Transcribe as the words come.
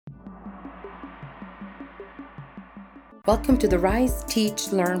Welcome to the Rise, Teach,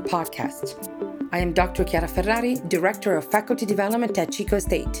 Learn podcast. I am Dr. Chiara Ferrari, Director of Faculty Development at Chico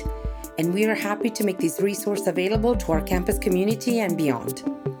State, and we are happy to make this resource available to our campus community and beyond.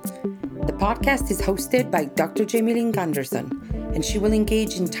 The podcast is hosted by Dr. Jamie Lynn Gunderson, and she will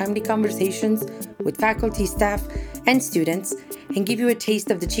engage in timely conversations with faculty, staff, and students and give you a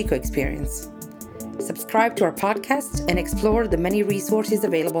taste of the Chico experience. Subscribe to our podcast and explore the many resources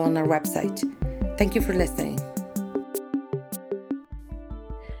available on our website. Thank you for listening.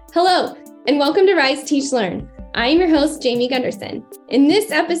 Hello, and welcome to Rise, Teach, Learn. I am your host, Jamie Gunderson. In this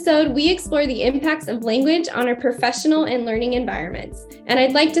episode, we explore the impacts of language on our professional and learning environments. And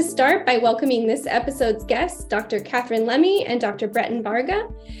I'd like to start by welcoming this episode's guests, Dr. Catherine Lemmy and Dr. Breton Varga.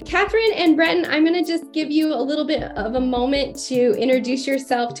 Catherine and Breton, I'm going to just give you a little bit of a moment to introduce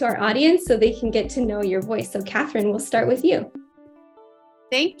yourself to our audience so they can get to know your voice. So Catherine, we'll start with you.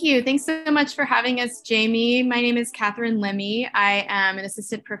 Thank you. Thanks so much for having us, Jamie. My name is Catherine Lemmy. I am an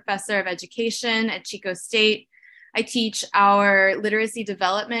assistant professor of education at Chico State. I teach our literacy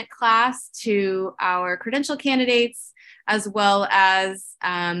development class to our credential candidates, as well as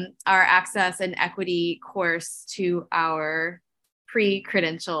our access and equity course to our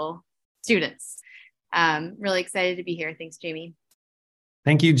pre-credential students. Really excited to be here. Thanks, Jamie.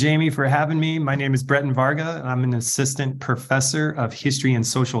 Thank you, Jamie, for having me. My name is Breton Varga. I'm an assistant professor of history and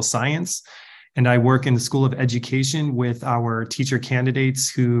social science, and I work in the School of Education with our teacher candidates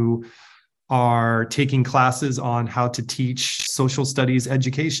who are taking classes on how to teach social studies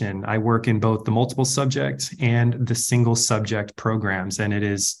education. I work in both the multiple subject and the single subject programs, and it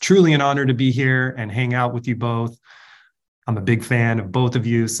is truly an honor to be here and hang out with you both. I'm a big fan of both of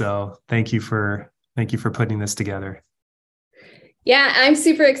you, so thank you for putting this together. Yeah, I'm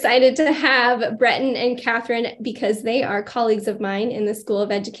super excited to have Breton and Catherine because they are colleagues of mine in the School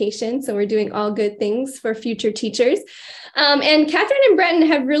of Education. So we're doing all good things for future teachers. And Catherine and Breton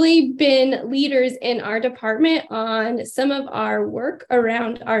have really been leaders in our department on some of our work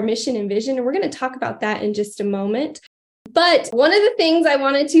around our mission and vision. And we're going to talk about that in just a moment. But one of the things I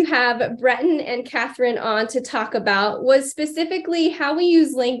wanted to have Breton and Catherine on to talk about was specifically how we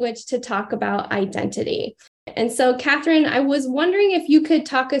use language to talk about identity. And so, Catherine, I was wondering if you could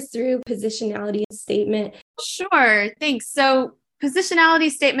talk us through positionality statement. Sure, thanks. So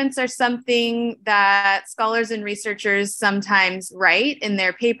positionality statements are something that scholars and researchers sometimes write in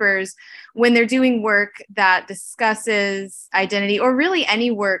their papers when they're doing work that discusses identity, or really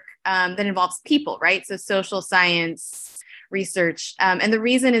any work that involves people, right? So social science research. And the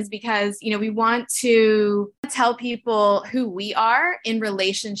reason is because, we want to tell people who we are in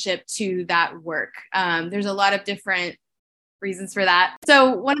relationship to that work. There's a lot of different reasons for that.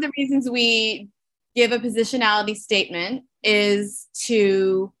 So one of the reasons we give a positionality statement is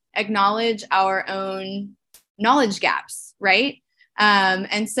to acknowledge our own knowledge gaps, right?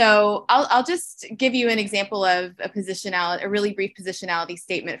 And so I'll just give you an example of a really brief positionality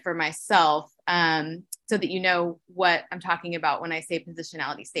statement for myself, so that you know what I'm talking about when I say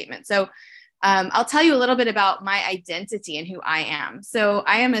positionality statement. So I'll tell you a little bit about my identity and who I am. So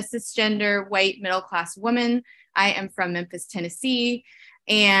I am a cisgender, white, middle-class woman. I am from Memphis, Tennessee,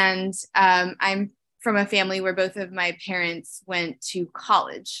 and I'm from a family where both of my parents went to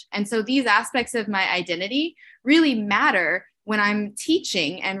college. And so these aspects of my identity really matter when I'm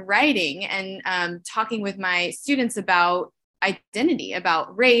teaching and writing and talking with my students about identity,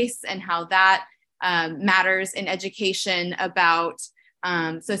 about race, and how that matters in education, about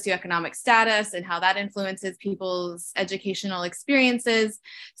socioeconomic status and how that influences people's educational experiences.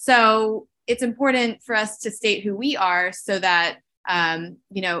 So it's important for us to state who we are so that,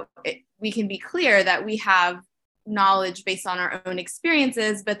 we can be clear that we have knowledge based on our own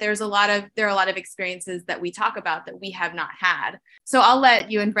experiences, but there are a lot of experiences that we talk about that we have not had. So I'll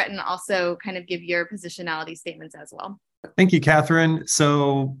let you and Breton also kind of give your positionality statements as well. Thank you, Catherine.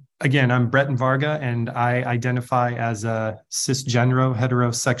 So again, I'm Breton Varga, and I identify as a cisgender,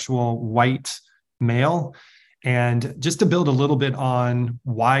 heterosexual, white male. And just to build a little bit on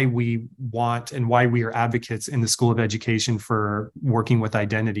why we want and why we are advocates in the School of Education for working with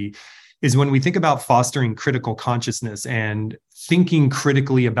identity, is when we think about fostering critical consciousness and thinking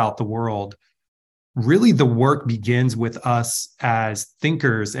critically about the world, really the work begins with us as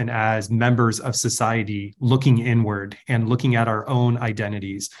thinkers and as members of society looking inward and looking at our own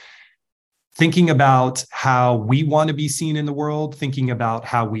identities, thinking about how we want to be seen in the world, thinking about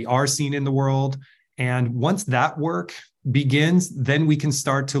how we are seen in the world. And once that work begins, then we can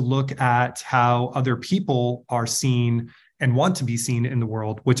start to look at how other people are seen and want to be seen in the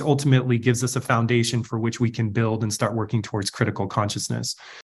world, which ultimately gives us a foundation for which we can build and start working towards critical consciousness.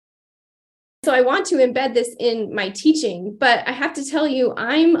 So I want to embed this in my teaching, but I have to tell you,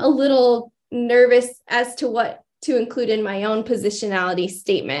 I'm a little nervous as to what to include in my own positionality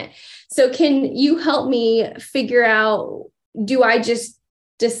statement. So can you help me figure out, do I just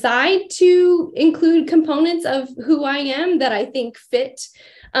decide to include components of who I am that I think fit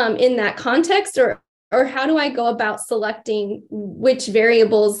in that context, or how do I go about selecting which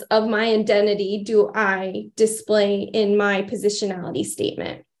variables of my identity do I display in my positionality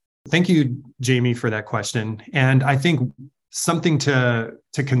statement? Thank you, Jamie, for that question. And I think something to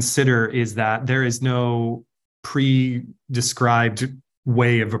consider is that there is no pre-described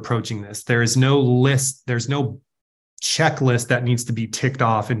way of approaching this. There is no list, there's no checklist that needs to be ticked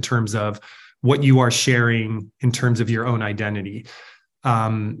off in terms of what you are sharing in terms of your own identity.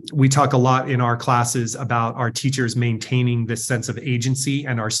 We talk a lot in our classes about our teachers maintaining this sense of agency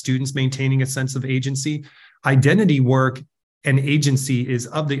and our students maintaining a sense of agency. Identity work and agency is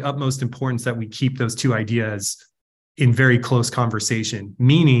of the utmost importance that we keep those two ideas in very close conversation,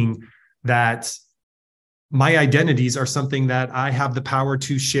 meaning that my identities are something that I have the power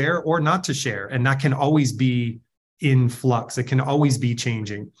to share or not to share, and that can always be in flux. It can always be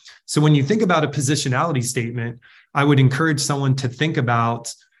changing. So when you think about a positionality statement, I would encourage someone to think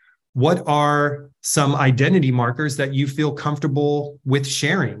about what are some identity markers that you feel comfortable with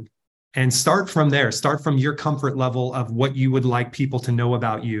sharing, and start from there. Start from your comfort level of what you would like people to know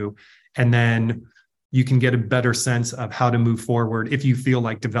about you. And then you can get a better sense of how to move forward if you feel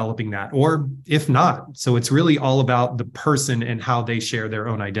like developing that, or if not. So it's really all about the person and how they share their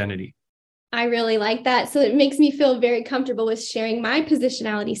own identity. I really like that. So it makes me feel very comfortable with sharing my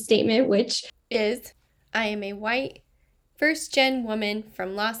positionality statement, which is, I am a white, first-gen woman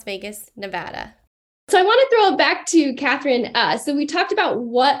from Las Vegas, Nevada. So I want to throw it back to Catherine. So we talked about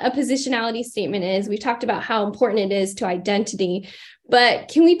what a positionality statement is. We talked about how important it is to identity, but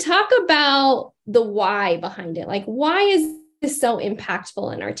can we talk about the why behind it? Like, why is this so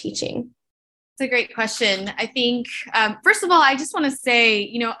impactful in our teaching? It's a great question. I think, first of all, I just want to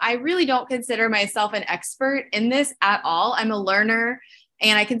say, I really don't consider myself an expert in this at all. I'm a learner,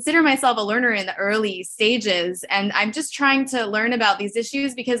 and I consider myself a learner in the early stages. And I'm just trying to learn about these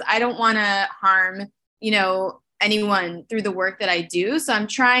issues because I don't want to harm, anyone through the work that I do. So I'm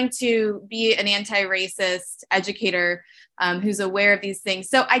trying to be an anti-racist educator who's aware of these things.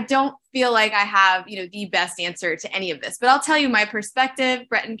 So I don't feel like I have, the best answer to any of this, but I'll tell you my perspective.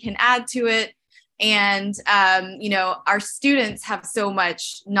 Bretton can add to it. And, our students have so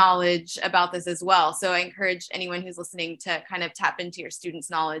much knowledge about this as well. So I encourage anyone who's listening to kind of tap into your students'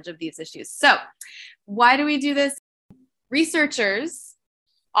 knowledge of these issues. So why do we do this? Researchers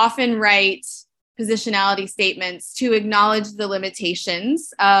often write positionality statements to acknowledge the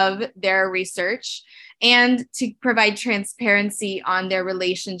limitations of their research and to provide transparency on their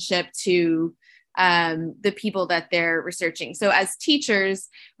relationship to the people that they're researching. So as teachers,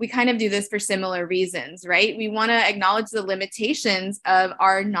 we kind of do this for similar reasons, right? We want to acknowledge the limitations of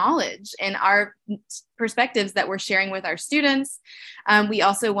our knowledge and our perspectives that we're sharing with our students. We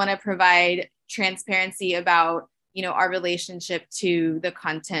also want to provide transparency about our relationship to the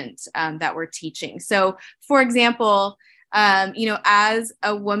content that we're teaching. So for example, as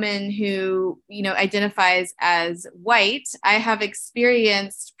a woman who, identifies as white, I have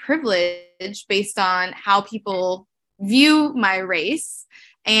experienced privilege based on how people view my race.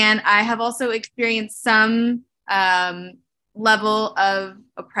 And I have also experienced some level of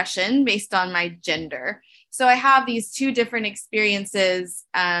oppression based on my gender. So I have these two different experiences,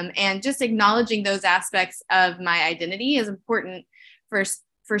 and just acknowledging those aspects of my identity is important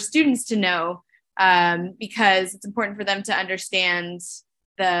for students to know, because it's important for them to understand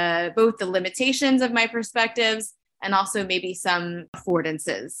both the limitations of my perspectives and also maybe some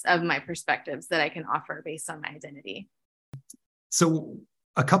affordances of my perspectives that I can offer based on my identity. So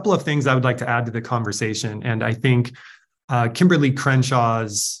a couple of things I would like to add to the conversation. And I think Kimberly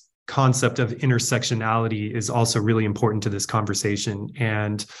Crenshaw's concept of intersectionality is also really important to this conversation.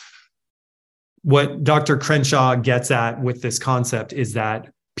 And what Dr. Crenshaw gets at with this concept is that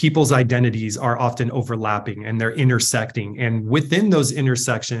people's identities are often overlapping and they're intersecting. And within those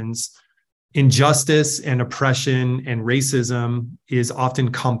intersections, injustice and oppression and racism is often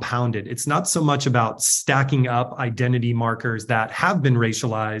compounded. It's not so much about stacking up identity markers that have been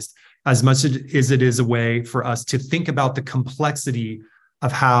racialized as much as it is a way for us to think about the complexity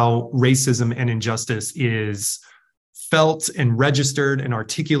of how racism and injustice is felt and registered and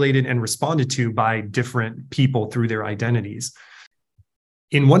articulated and responded to by different people through their identities.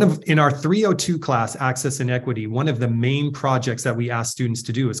 In our 302 class, Access and Equity, one of the main projects that we ask students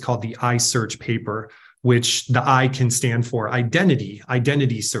to do is called the iSearch paper, which the I can stand for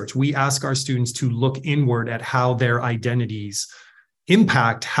identity search. We ask our students to look inward at how their identities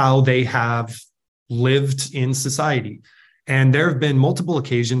impact how they have lived in society. And there have been multiple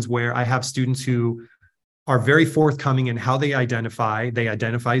occasions where I have students who are very forthcoming in how they identify. They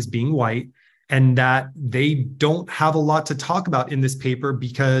identify as being white, and that they don't have a lot to talk about in this paper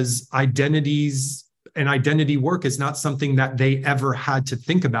because identities and identity work is not something that they ever had to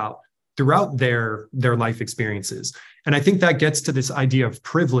think about throughout their life experiences. And I think that gets to this idea of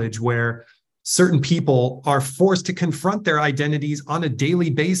privilege, where certain people are forced to confront their identities on a daily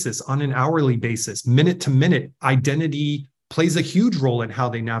basis, on an hourly basis, minute to minute. Identity plays a huge role in how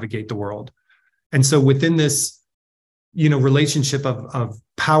they navigate the world. And so within this, relationship of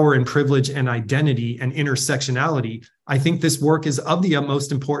power and privilege and identity and intersectionality, I think this work is of the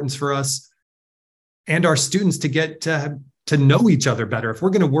utmost importance for us and our students to get to know each other better. If we're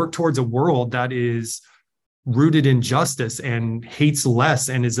going to work towards a world that is rooted in justice and hates less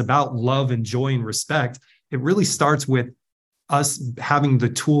and is about love and joy and respect, it really starts with us having the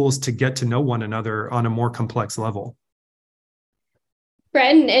tools to get to know one another on a more complex level.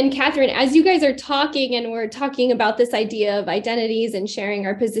 Bretton and Catherine, as you guys are talking and we're talking about this idea of identities and sharing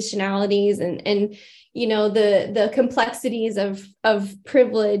our positionalities and the complexities of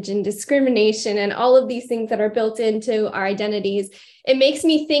privilege and discrimination and all of these things that are built into our identities, it makes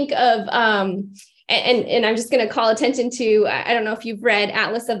me think of and I'm just going to call attention to, I don't know if you've read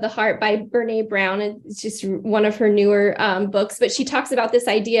Atlas of the Heart by Brené Brown. It's just one of her newer books, but she talks about this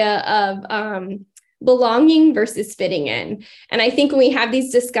idea of belonging versus fitting in. And I think when we have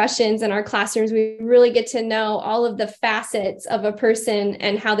these discussions in our classrooms, we really get to know all of the facets of a person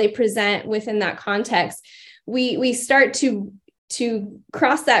and how they present within that context. We start to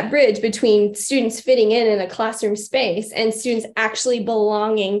cross that bridge between students fitting in a classroom space and students actually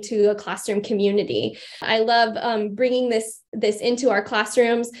belonging to a classroom community. I love bringing this into our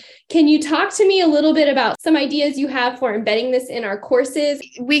classrooms. Can you talk to me a little bit about some ideas you have for embedding this in our courses?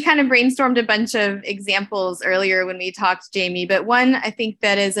 We kind of brainstormed a bunch of examples earlier when we talked, Jamie, but one I think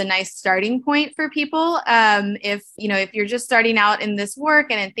that is a nice starting point for people. If you're just starting out in this work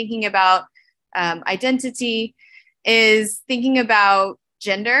and thinking about identity, is thinking about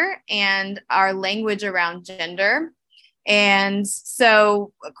gender and our language around gender. And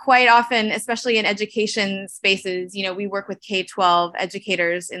so quite often, especially in education spaces, we work with K-12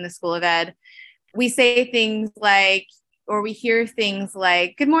 educators in the School of Ed. We say things like, or we hear things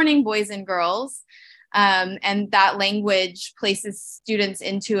like, good morning, boys and girls. And that language places students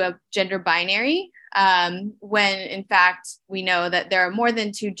into a gender binary, when in fact, we know that there are more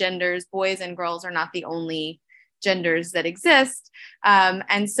than two genders. Boys and girls are not the only genders that exist.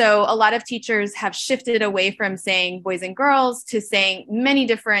 And so a lot of teachers have shifted away from saying boys and girls to saying many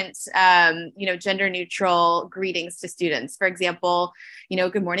different, gender neutral greetings to students. For example,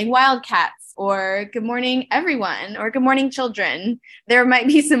 good morning, Wildcats, or good morning, everyone, or good morning, children. There might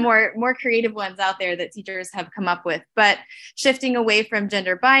be some more creative ones out there that teachers have come up with, but shifting away from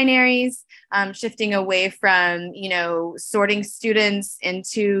gender binaries, shifting away from, sorting students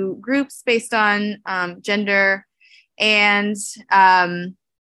into groups based on gender, and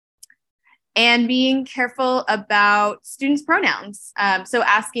being careful about students' pronouns. So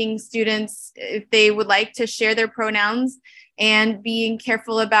asking students if they would like to share their pronouns and being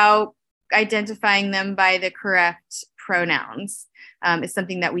careful about identifying them by the correct pronouns is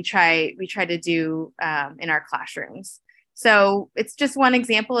something that we try to do in our classrooms. So it's just one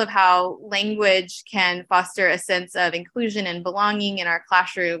example of how language can foster a sense of inclusion and belonging in our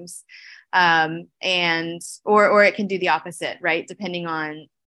classrooms. Or it can do the opposite, right? Depending on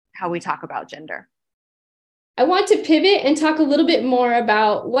how we talk about gender. I want to pivot and talk a little bit more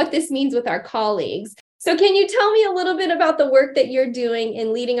about what this means with our colleagues. So can you tell me a little bit about the work that you're doing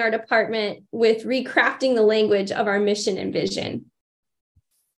in leading our department with recrafting the language of our mission and vision?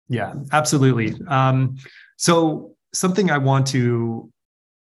 Yeah, absolutely. So something I want to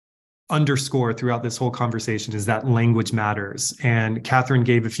underscore throughout this whole conversation is that language matters. And Catherine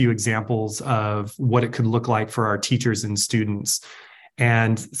gave a few examples of what it could look like for our teachers and students.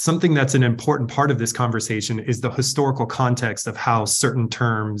 And something that's an important part of this conversation is the historical context of how certain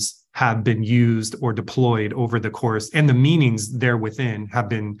terms have been used or deployed over the course, and the meanings there within have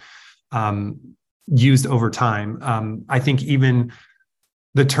been used over time. I think even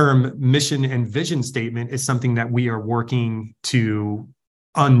the term mission and vision statement is something that we are working to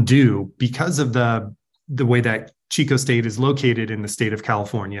undo because of the way that Chico State is located in the state of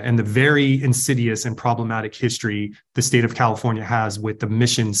California and the very insidious and problematic history the state of California has with the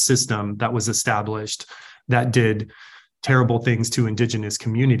mission system that was established that did terrible things to indigenous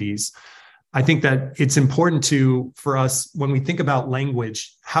communities. I think that it's important for us, when we think about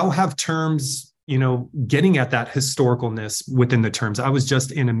language, how have terms, getting at that historicalness within the terms. I was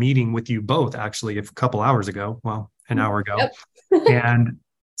just in a meeting with you both, actually, a couple hours ago, an hour ago. Yep. And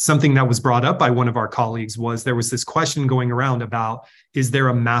something that was brought up by one of our colleagues was there was this question going around about, is there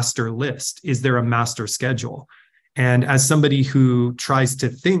a master list? Is there a master schedule? And as somebody who tries to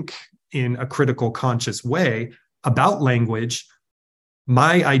think in a critical, conscious way about language,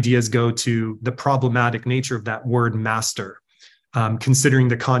 my ideas go to the problematic nature of that word master, considering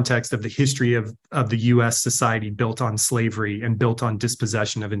the context of the history of the US society built on slavery and built on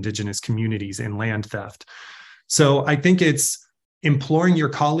dispossession of indigenous communities and land theft. So I think it's imploring your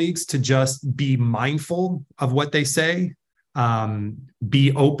colleagues to just be mindful of what they say,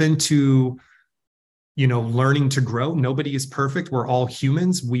 be open to learning to grow. Nobody is perfect. We're all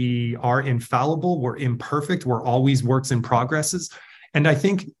humans. We are infallible. We're imperfect. We're always works in progresses. And I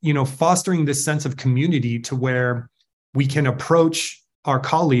think, fostering this sense of community to where we can approach our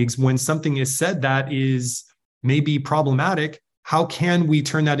colleagues when something is said that is maybe problematic, how can we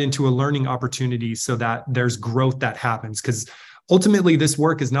turn that into a learning opportunity so that there's growth that happens? Because ultimately, this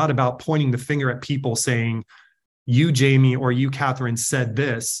work is not about pointing the finger at people saying, you, Jamie, or you, Catherine, said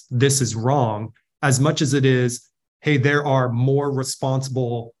this is wrong, as much as it is, hey, there are more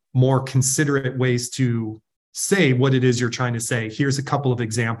responsible, more considerate ways to say what it is you're trying to say. Here's a couple of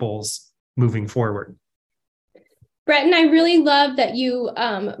examples moving forward. Bretton, I really love that you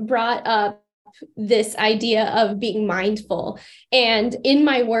brought up this idea of being mindful. And in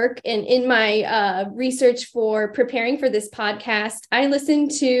my work and in my research for preparing for this podcast, I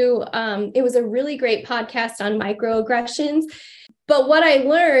listened to, it was a really great podcast on microaggressions. But what I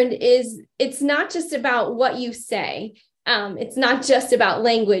learned is it's not just about what you say. It's not just about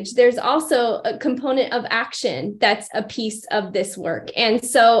language. There's also a component of action that's a piece of this work. And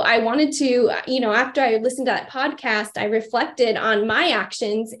so I wanted to, after I listened to that podcast, I reflected on my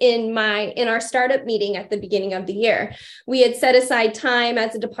actions in our startup meeting at the beginning of the year. We had set aside time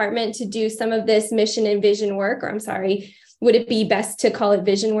as a department to do some of this mission and vision work, or I'm sorry, would it be best to call it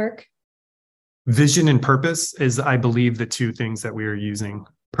vision work? Vision and purpose is, I believe, the two things that we are using.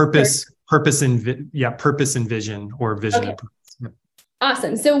 Purpose and vision, or vision. Okay.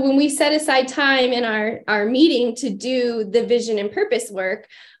 Awesome. So when we set aside time in our meeting to do the vision and purpose work,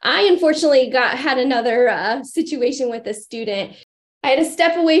 I unfortunately had another situation with a student. I had to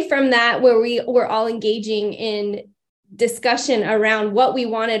step away from that, where we were all engaging in discussion around what we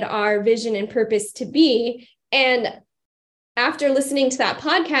wanted our vision and purpose to be. And after listening to that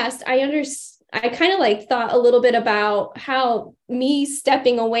podcast, I kind of thought a little bit about how me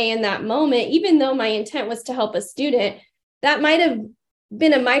stepping away in that moment, even though my intent was to help a student, that might have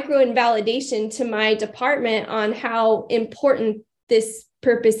been a micro invalidation to my department on how important this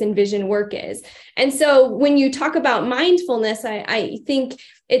purpose and vision work is. And so when you talk about mindfulness, I think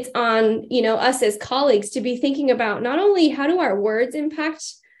it's on, us as colleagues to be thinking about not only how do our words impact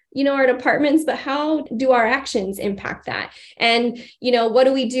our departments, but how do our actions impact that? And, what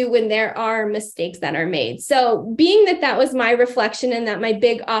do we do when there are mistakes that are made? So being that was my reflection and that my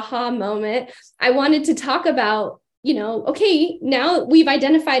big aha moment, I wanted to talk about, okay, now we've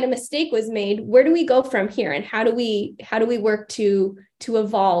identified a mistake was made. Where do we go from here? And how do we work to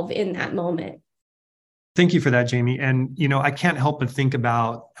evolve in that moment? Thank you for that, Jamie. And, I can't help but think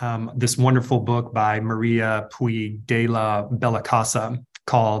about this wonderful book by Maria Puig de la Bellacasa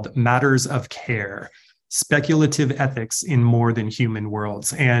called Matters of Care, Speculative Ethics in More Than Human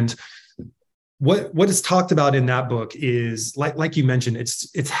Worlds. And what is talked about in that book is, like you mentioned,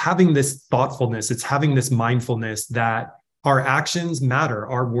 it's having this thoughtfulness, it's having this mindfulness that our actions matter,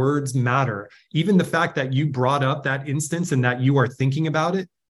 our words matter. Even the fact that you brought up that instance and that you are thinking about it,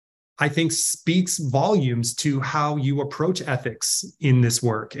 I think speaks volumes to how you approach ethics in this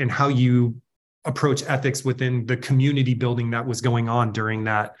work and how you approach ethics within the community building that was going on during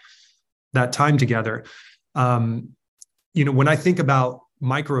that time together. When I think about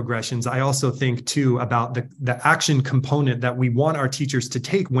microaggressions, I also think too about the action component that we want our teachers to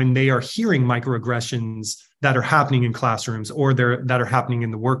take when they are hearing microaggressions that are happening in classrooms or that are happening in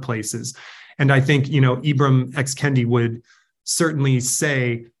the workplaces. And I think, Ibram X. Kendi would certainly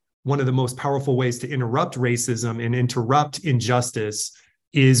say one of the most powerful ways to interrupt racism and interrupt injustice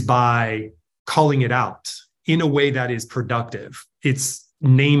is by calling it out in a way that is productive. It's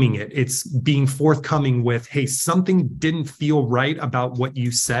naming it. It's being forthcoming with, hey, something didn't feel right about what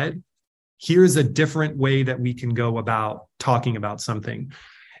you said. Here's a different way that we can go about talking about something.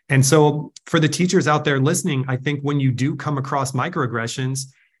 And so for the teachers out there listening, I think when you do come across microaggressions,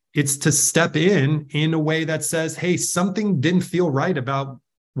 it's to step in a way that says, hey, something didn't feel right about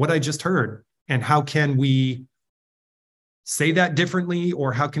what I just heard? And how can we say that differently,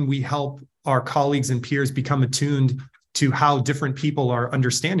 or how can we help our colleagues and peers become attuned to how different people are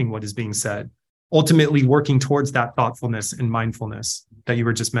understanding what is being said, ultimately working towards that thoughtfulness and mindfulness that you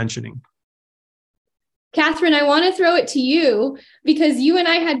were just mentioning? Catherine, I want to throw it to you because you and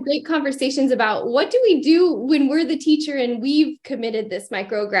I had great conversations about what do we do when we're the teacher and we've committed this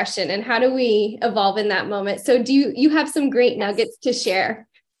microaggression, and how do we evolve in that moment? So do you have some great nuggets to share?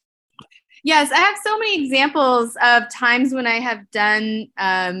 Yes, I have so many examples of times when I have done,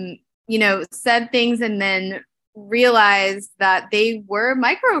 said things and then realized that they were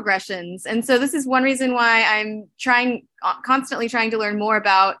microaggressions. And so this is one reason why I'm constantly trying to learn more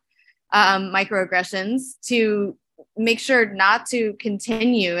about microaggressions to make sure not to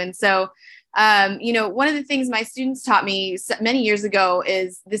continue. And so, one of the things my students taught me many years ago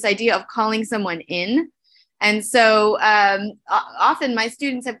is this idea of calling someone in. And so often my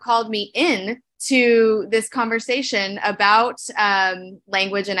students have called me in to this conversation about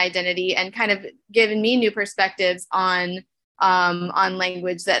language and identity, and kind of given me new perspectives on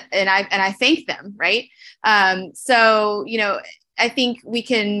language and I thank them, right? So I think we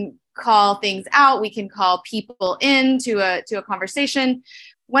can call things out. We can call people into a conversation.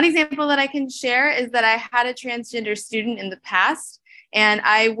 One example that I can share is that I had a transgender student in the past, and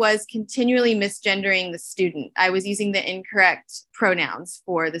I was continually misgendering the student. I was using the incorrect pronouns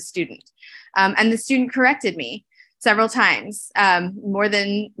for the student. And the student corrected me several times, more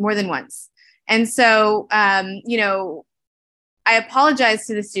than once. And so, I apologized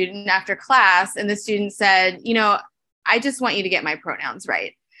to the student after class, and the student said, I just want you to get my pronouns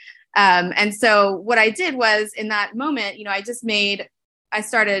right. And so what I did was, in that moment, I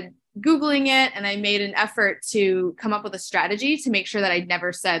started Googling it, and I made an effort to come up with a strategy to make sure that I'd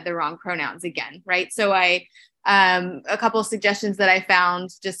never said the wrong pronouns again, right? So a couple of suggestions that I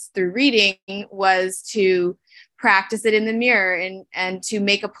found just through reading was to practice it in the mirror, and to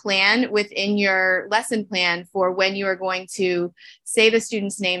make a plan within your lesson plan for when you are going to say the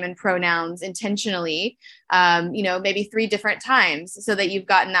student's name and pronouns intentionally, maybe 3 different times, so that you've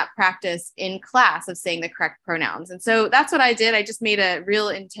gotten that practice in class of saying the correct pronouns. And so that's what I did. I just made a real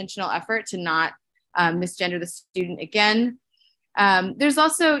intentional effort to not misgender the student again. There's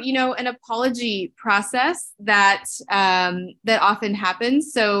also, an apology process that often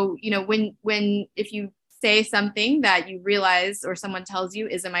happens. So, if you say something that you realize or someone tells you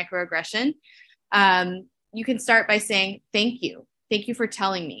is a microaggression, you can start by saying, thank you. Thank you for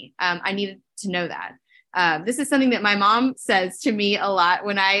telling me. I needed to know that. This is something that my mom says to me a lot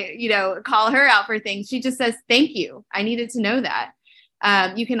when I, call her out for things. She just says, thank you. I needed to know that.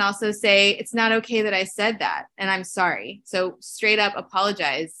 You can also say, it's not okay that I said that, and I'm sorry. So straight up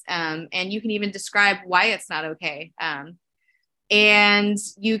apologize. And you can even describe why it's not okay. And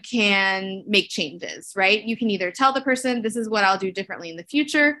you can make changes, right? You can either tell the person, this is what I'll do differently in the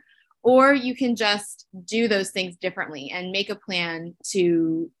future, or you can just do those things differently and make a plan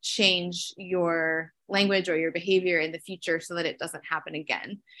to change your language or your behavior in the future so that it doesn't happen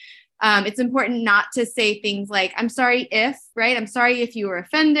again. It's important not to say things like, I'm sorry if, right? I'm sorry if you were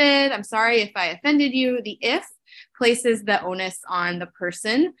offended. I'm sorry if I offended you. The if places the onus on the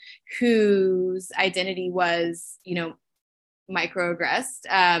person whose identity was, microaggressed.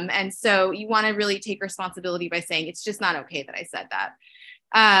 And so you want to really take responsibility by saying, it's just not okay that I said that.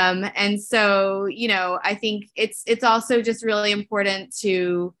 And so, I think it's also just really important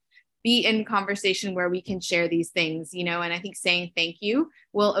to be in conversation where we can share these things, and I think saying thank you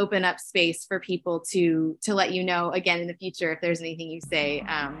will open up space for people to let you know again in the future if there's anything you say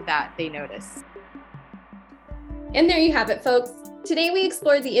that they notice. And there you have it, folks. Today we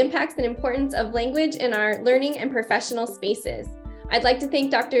explored the impacts and importance of language in our learning and professional spaces. I'd like to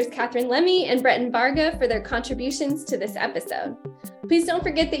thank Drs. Catherine Lemmy and Bretton Varga for their contributions to this episode. Please don't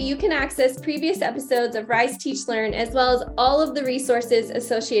forget that you can access previous episodes of Rise, Teach, Learn, as well as all of the resources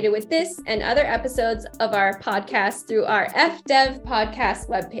associated with this and other episodes of our podcast through our FDev podcast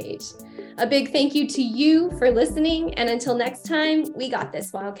webpage. A big thank you to you for listening, and until next time, we got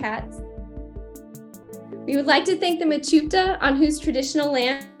this, Wildcats. We would like to thank the Mechoopda, on whose traditional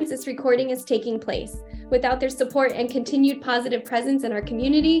lands this recording is taking place. Without their support and continued positive presence in our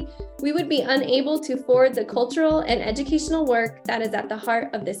community, we would be unable to forward the cultural and educational work that is at the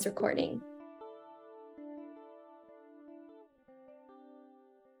heart of this recording.